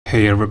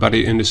Hey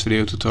everybody, in this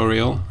video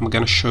tutorial I'm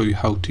gonna show you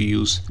how to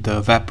use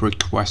the web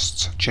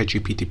requests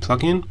ChatGPT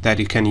plugin that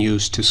you can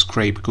use to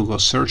scrape Google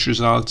search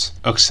results,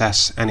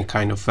 access any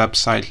kind of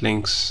website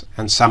links,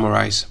 and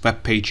summarize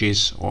web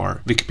pages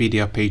or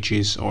Wikipedia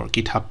pages or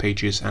GitHub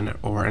pages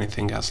or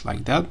anything else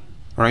like that.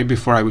 Alright,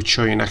 before I would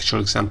show you an actual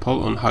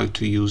example on how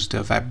to use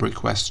the web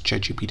request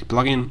ChatGPT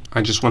plugin,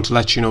 I just want to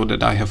let you know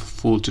that I have a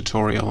full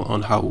tutorial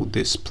on how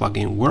this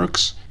plugin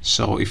works.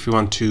 So if you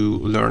want to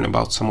learn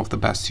about some of the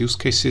best use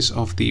cases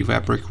of the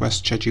web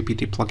request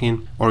ChatGPT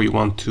plugin, or you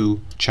want to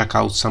check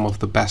out some of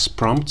the best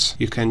prompts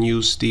you can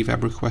use the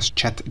web request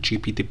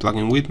ChatGPT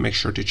plugin with, make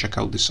sure to check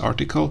out this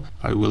article.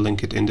 I will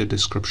link it in the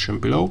description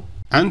below.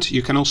 And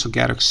you can also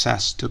get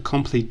access to a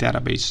complete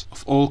database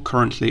of all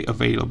currently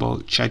available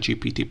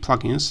ChatGPT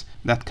plugins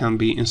that can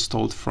be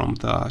installed from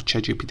the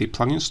ChatGPT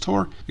plugin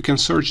store. You can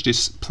search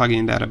this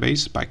plugin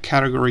database by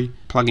category,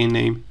 plugin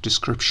name,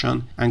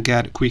 description, and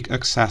get quick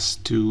access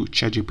to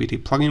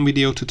ChatGPT plugin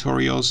video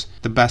tutorials,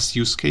 the best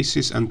use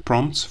cases and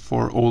prompts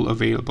for all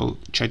available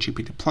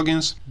ChatGPT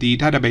plugins. The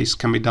database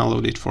can be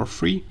downloaded for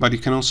free, but you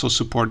can also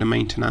support the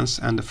maintenance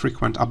and the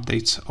frequent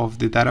updates of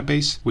the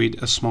database with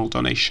a small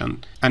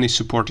donation. Any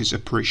support is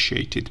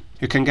appreciated.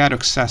 You can get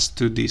access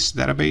to this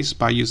database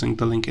by using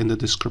the link in the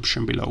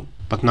description below.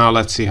 But now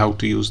let's see how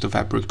to use the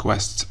web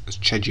requests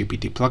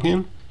ChatGPT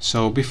plugin.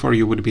 So before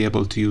you would be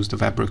able to use the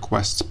web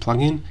requests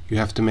plugin, you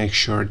have to make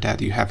sure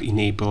that you have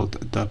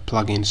enabled the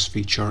plugins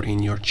feature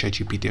in your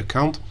ChatGPT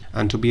account.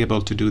 And to be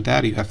able to do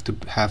that, you have to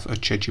have a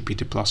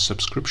ChatGPT Plus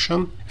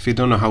subscription. If you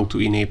don't know how to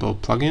enable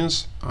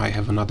plugins, I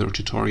have another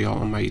tutorial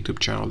on my YouTube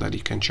channel that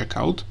you can check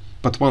out.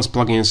 But once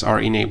plugins are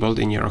enabled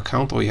in your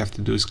account, all you have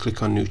to do is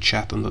click on New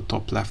Chat on the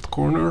top left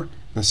corner,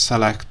 then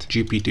select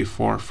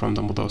GPT-4 from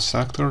the model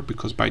selector,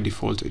 because by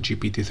default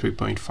GPT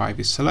 3.5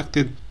 is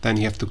selected. Then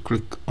you have to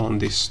click on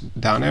this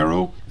down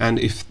arrow, and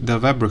if the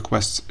web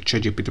requests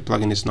ChatGPT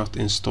plugin is not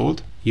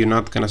installed, you're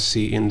not gonna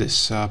see in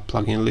this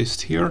plugin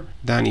list here.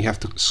 Then you have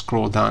to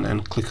scroll down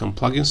and click on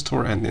Plugin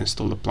Store and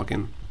install the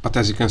plugin. But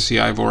as you can see,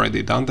 I've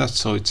already done that,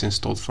 so it's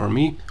installed for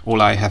me.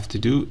 All I have to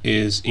do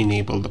is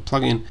enable the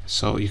plugin.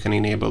 So you can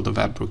enable the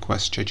web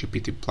request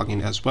ChatGPT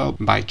plugin as well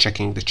by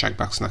checking the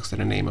checkbox next to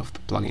the name of the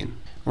plugin.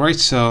 Alright,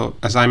 so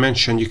as I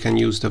mentioned, you can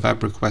use the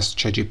web request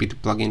ChatGPT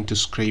plugin to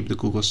scrape the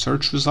Google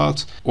search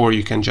results, or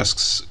you can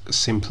just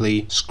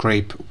simply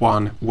scrape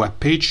one web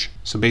page.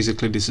 So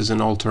basically this is an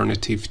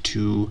alternative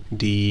to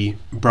the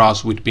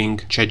Browse with Bing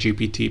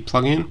ChatGPT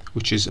plugin,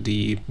 which is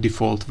the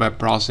default web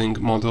browsing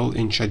model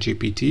in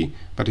ChatGPT.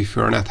 But if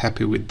you're not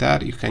happy with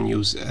that, you can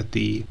use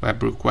the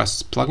web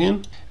requests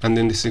plugin. And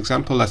in this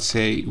example, let's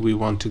say we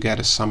want to get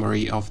a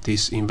summary of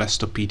this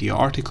Investopedia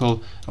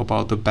article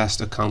about the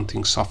best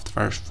accounting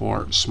software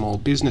for small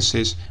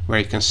businesses, where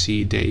you can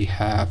see they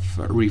have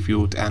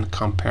reviewed and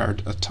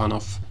compared a ton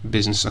of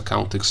business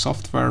accounting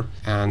software,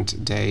 and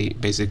they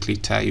basically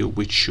tell you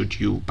which should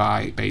you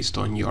buy based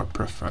on your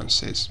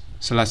preferences.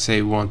 So let's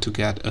say we want to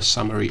get a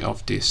summary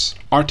of this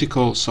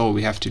article. So all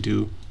we have to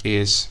do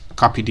is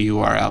copy the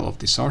URL of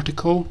this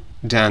article,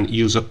 then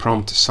use a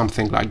prompt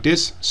something like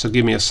this. So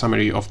give me a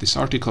summary of this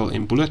article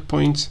in bullet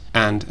points.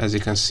 And as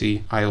you can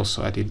see, I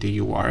also added the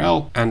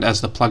URL. And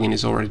as the plugin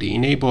is already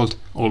enabled,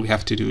 all we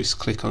have to do is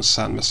click on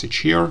send message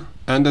here.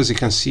 And as you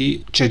can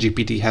see,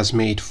 ChatGPT has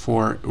made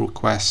 4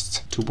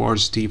 requests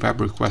towards the web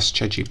request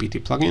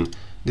ChatGPT plugin.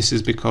 This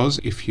is because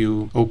if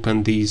you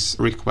open these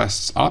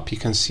requests up, you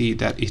can see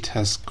that it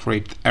has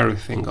scraped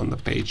everything on the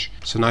page.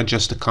 So not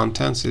just the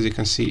contents, as you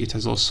can see, it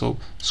has also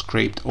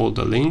scraped all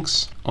the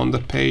links on the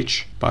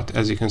page. But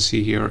as you can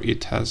see here,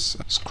 it has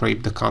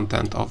scraped the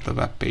content of the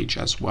web page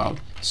as well.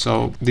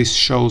 So this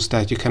shows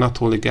that you cannot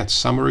only get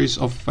summaries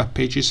of web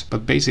pages,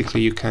 but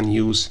basically you can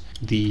use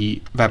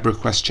the web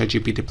request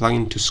ChatGPT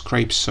plugin to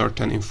scrape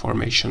certain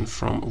information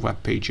from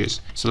web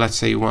pages. So let's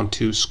say you want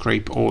to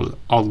scrape all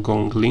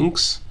outgoing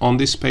links on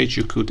this page,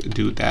 you could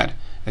do that.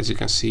 As you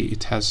can see,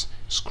 it has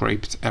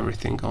scraped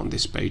everything on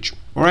this page.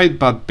 Alright,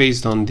 but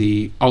based on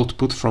the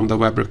output from the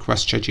web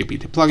request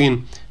ChatGPT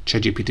plugin,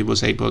 ChatGPT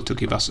was able to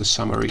give us a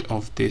summary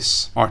of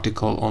this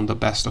article on the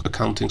best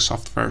accounting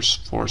softwares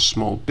for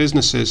small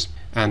businesses.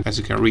 And as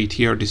you can read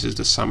here, this is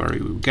the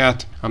summary we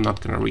get. I'm not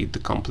going to read the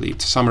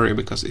complete summary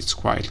because it's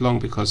quite long,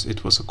 because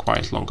it was a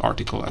quite long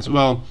article as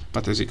well.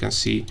 But as you can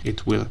see,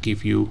 it will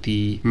give you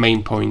the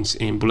main points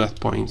in bullet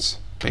points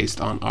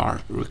based on our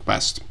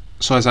request.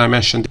 So as I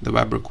mentioned, the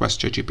web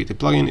request ChatGPT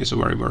plugin is a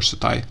very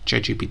versatile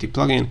ChatGPT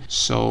plugin.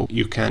 So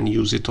you can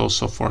use it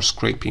also for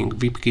scraping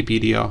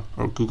Wikipedia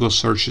or Google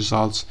search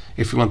results.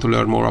 If you want to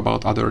learn more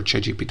about other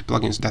ChatGPT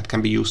plugins that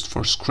can be used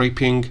for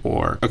scraping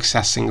or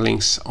accessing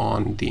links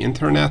on the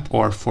internet,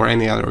 or for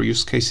any other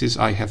use cases,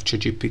 I have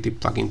ChatGPT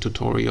plugin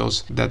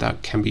tutorials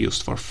that can be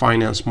used for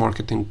finance,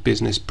 marketing,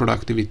 business,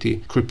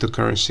 productivity,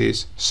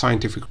 cryptocurrencies,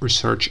 scientific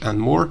research,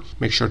 and more.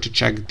 Make sure to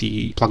check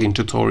the plugin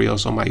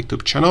tutorials on my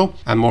YouTube channel,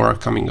 and more are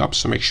coming up. up,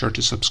 so make sure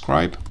to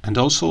subscribe. And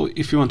also,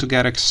 if you want to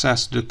get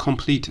access to the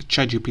complete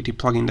ChatGPT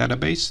plugin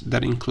database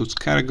that includes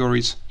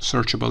categories,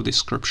 searchable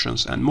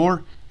descriptions, and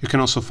more, you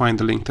can also find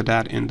the link to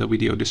that in the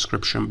video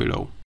description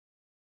below.